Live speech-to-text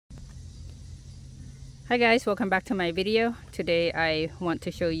Hi guys, welcome back to my video. Today I want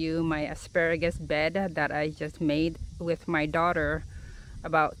to show you my asparagus bed that I just made with my daughter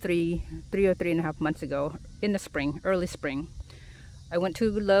about three or 3.5 months ago in the spring, early spring. I went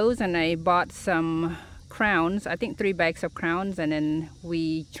to Lowe's and I bought some crowns, I think 3 bags of crowns, and then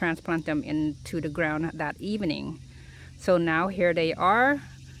we transplant them into the ground that evening. So now here they are.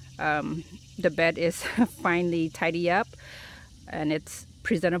 The bed is finally tidy up and it's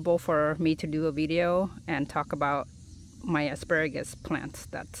presentable for me to do a video and talk about my asparagus plants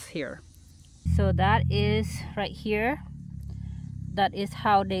that's here. So that is right here. That is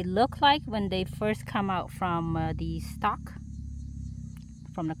how they look like when they first come out from the stalk,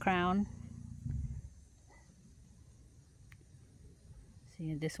 from the crown.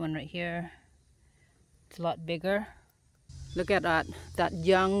 See this one right here, it's a lot bigger. Look at that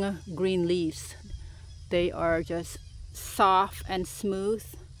young green leaves. They are just soft and smooth,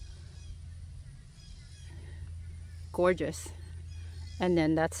 gorgeous. And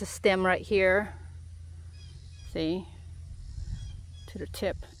then that's a stem right here, see, to the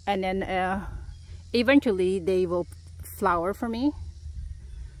tip. And then eventually they will flower for me.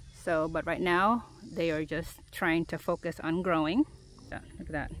 So but right now they are just trying to focus on growing. Look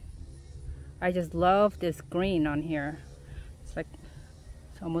at that. I just love this green on here.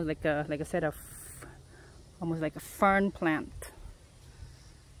 It's almost like a set of almost like a fern plant.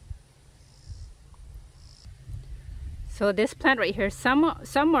 So this plant right here, some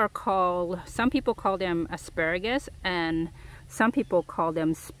people call them asparagus and some people call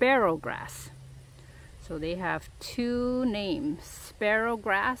them sparrowgrass. So they have 2 names,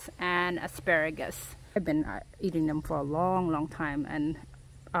 sparrowgrass and asparagus. I've been eating them for a long time and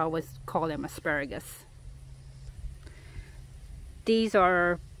I always call them asparagus. These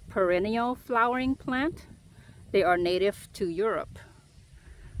are perennial flowering plant. They are native to Europe,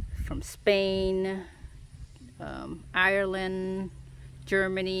 from Spain, Ireland,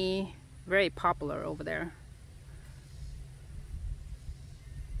 Germany, very popular over there.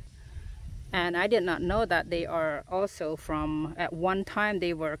 And I did not know that they are also from, at one time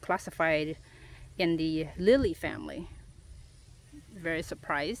they were classified in the lily family. Very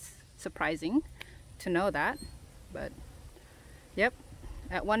surprising to know that, but yep,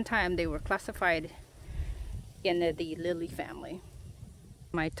 at one time they were classified in the lily family.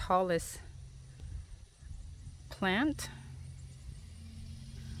 My tallest plant,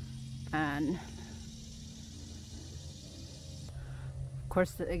 and of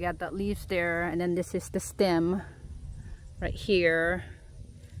course I got that leaves there, and then this is the stem right here,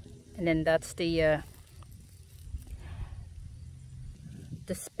 and then that's the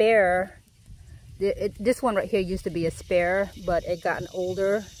spare. This one right here used to be a spare, but it gotten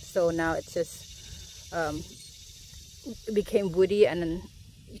older, so now it's just it became woody and then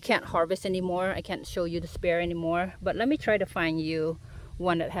you can't harvest anymore. I can't show you the spare anymore, but let me try to find you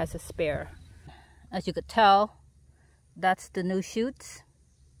one that has a spare. As you could tell, that's the new shoots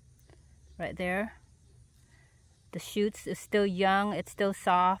right there. The shoots is still young, it's still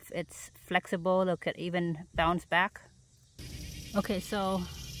soft, it's flexible. Look, at even bounce back. Okay, so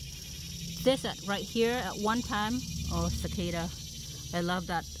this right here at one time, oh, cicada, I love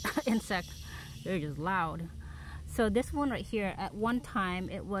that insect, they're just loud. So this one right here, at one time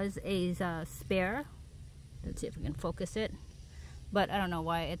it was a spare. Let's see if we can focus it, but I don't know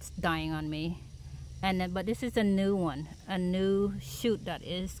why it's dying on me. And then, but this is a new one, a new shoot that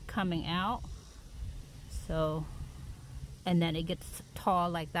is coming out. So, and then it gets tall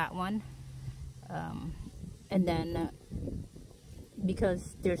like that one, and then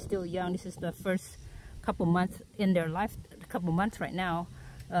because they're still young, this is the first couple months in their life, a couple months right now,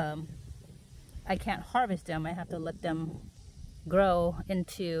 I can't harvest them. I have to let them grow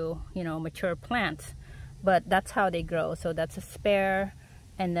into, you know, mature plants. But that's how they grow. So that's a spare,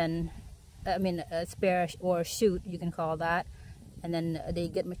 and then a spare or shoot, you can call that. And then they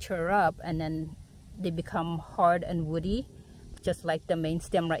get mature up, and then they become hard and woody, just like the main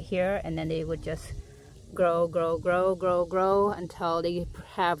stem right here. And then they would just grow until they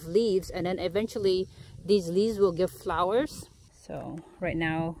have leaves, and then eventually these leaves will give flowers. So right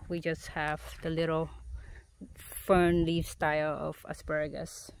now we just have the little fern leaf style of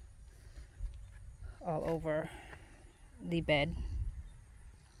asparagus all over the bed.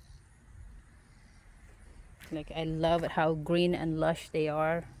 Like, I love it how green and lush they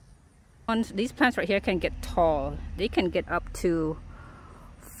are. These plants right here can get tall. They can get up to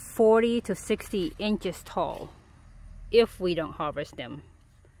 40 to 60 inches tall if we don't harvest them.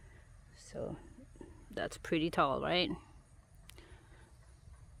 So that's pretty tall, right?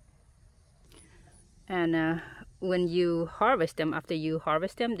 And when you harvest them, after you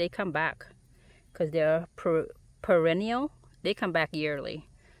harvest them, they come back because they're perennial. They come back yearly.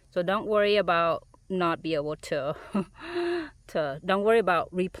 So don't worry about not be able to, don't worry about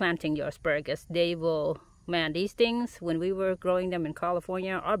replanting your asparagus. They will, man, these things, when we were growing them in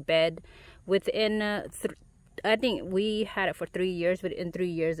California, our bed, within, I think we had it for 3 years, but in 3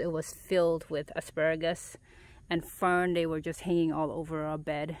 years it was filled with asparagus and fern. They were just hanging all over our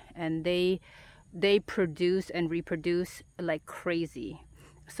bed, and they produce and reproduce like crazy.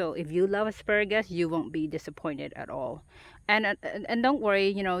 So if you love asparagus, you won't be disappointed at all. And don't worry,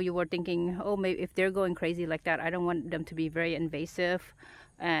 you know, you were thinking, oh, maybe if they're going crazy like that, I don't want them to be very invasive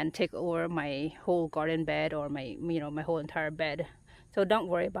and take over my whole garden bed or my, you know, my whole entire bed. So don't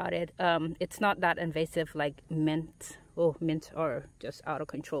worry about it. It's not that invasive like mint. Oh, mint are just out of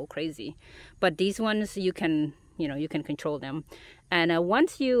control crazy. But these ones, you can, you know, you can control them. And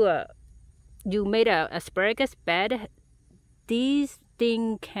once you made a asparagus bed, these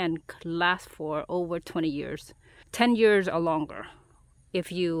things can last for over 20 years, 10 years or longer,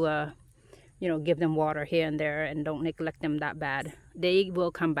 if you you know, give them water here and there and don't neglect them that bad. They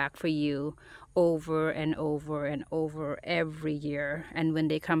will come back for you over and over and over every year. And when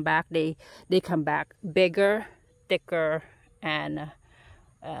they come back, they come back bigger, thicker, and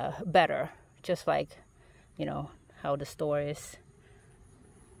better, just like, you know, how the store is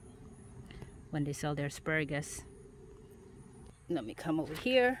when they sell their asparagus. Let me come over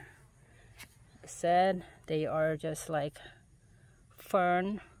here. Like I said, they are just like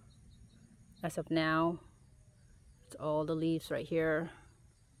fern as of now. It's all the leaves right here.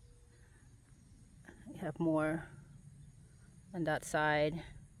 You have more on that side.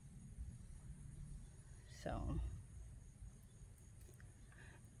 So,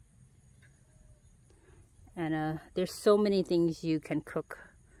 and there's so many things you can cook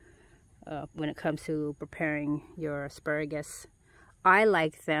when it comes to preparing your asparagus. I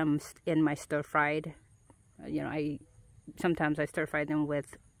like them in my stir-fried. You know, sometimes I stir-fry them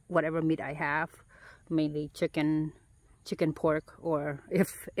with whatever meat I have, mainly chicken, pork, or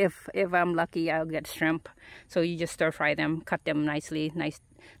if I'm lucky, I'll get shrimp. So you just stir-fry them, cut them nicely,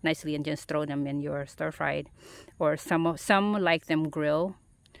 and just throw them in your stir-fried. Or some like them grill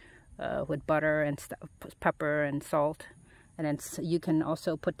with butter and pepper and salt. And then you can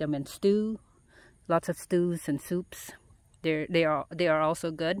also put them in stew, lots of stews and soups. They are also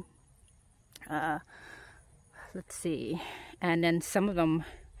good. Let's see, and then some of them,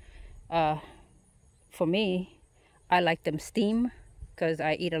 for me, I like them steam, because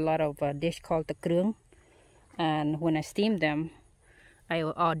I eat a lot of a dish called the krung, and when I steam them,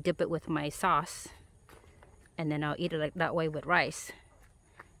 I'll dip it with my sauce, and then I'll eat it like that way with rice.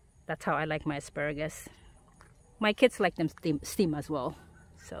 That's how I like my asparagus. My kids like them steam as well.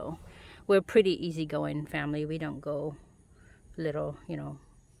 So we're pretty easygoing family. We don't go little, you know,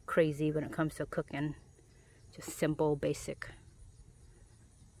 crazy when it comes to cooking. Just simple, basic.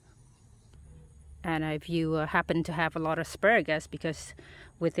 And if you happen to have a lot of asparagus, because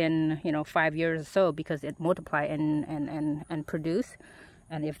within, you know, 5 years or so, because it multiply and produce,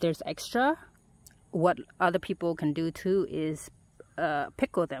 and if there's extra, what other people can do too is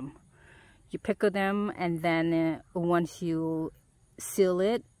pickle them. You pickle them, and then once you seal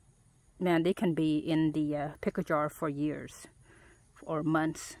it, man, they can be in the pickle jar for years or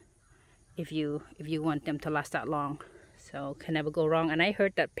months if you want them to last that long. So can never go wrong. And I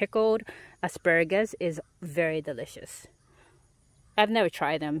heard that pickled asparagus is very delicious. I've never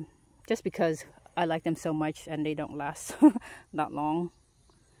tried them just because I like them so much and they don't last that long.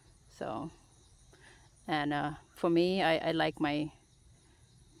 So, and for me, I like my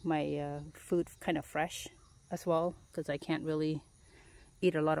food kind of fresh as well, because I can't really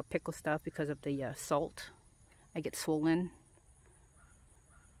eat a lot of pickle stuff because of the salt. I get swollen.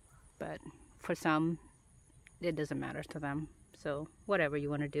 But for some, it doesn't matter to them. So whatever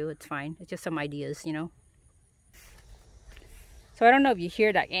you want to do, it's fine. It's just some ideas, you know. So I don't know if you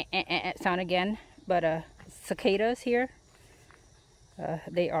hear that sound again, but cicadas here,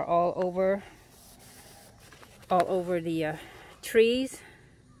 they are all over the trees.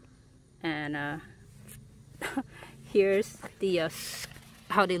 And here's the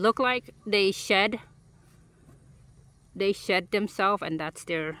how they look like. They shed themselves, and that's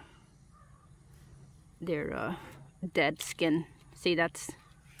their dead skin. See, that's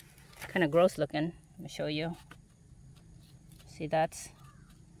kind of gross looking. Let me show you. See, that's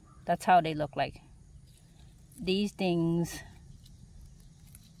how they look like. These things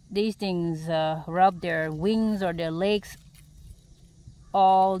rub their wings or their legs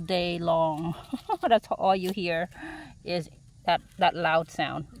all day long. That's all you hear is that loud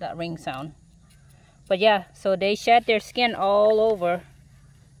sound, that ring sound. But yeah, so they shed their skin all over.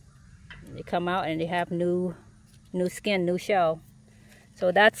 They come out and they have new skin, new shell.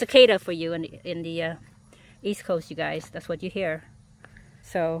 So that's cicada for you in the East Coast, you guys. That's what you hear.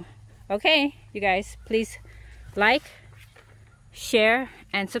 So, okay, you guys, please like, share,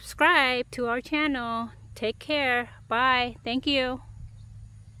 and subscribe to our channel. Take care. Bye. Thank you.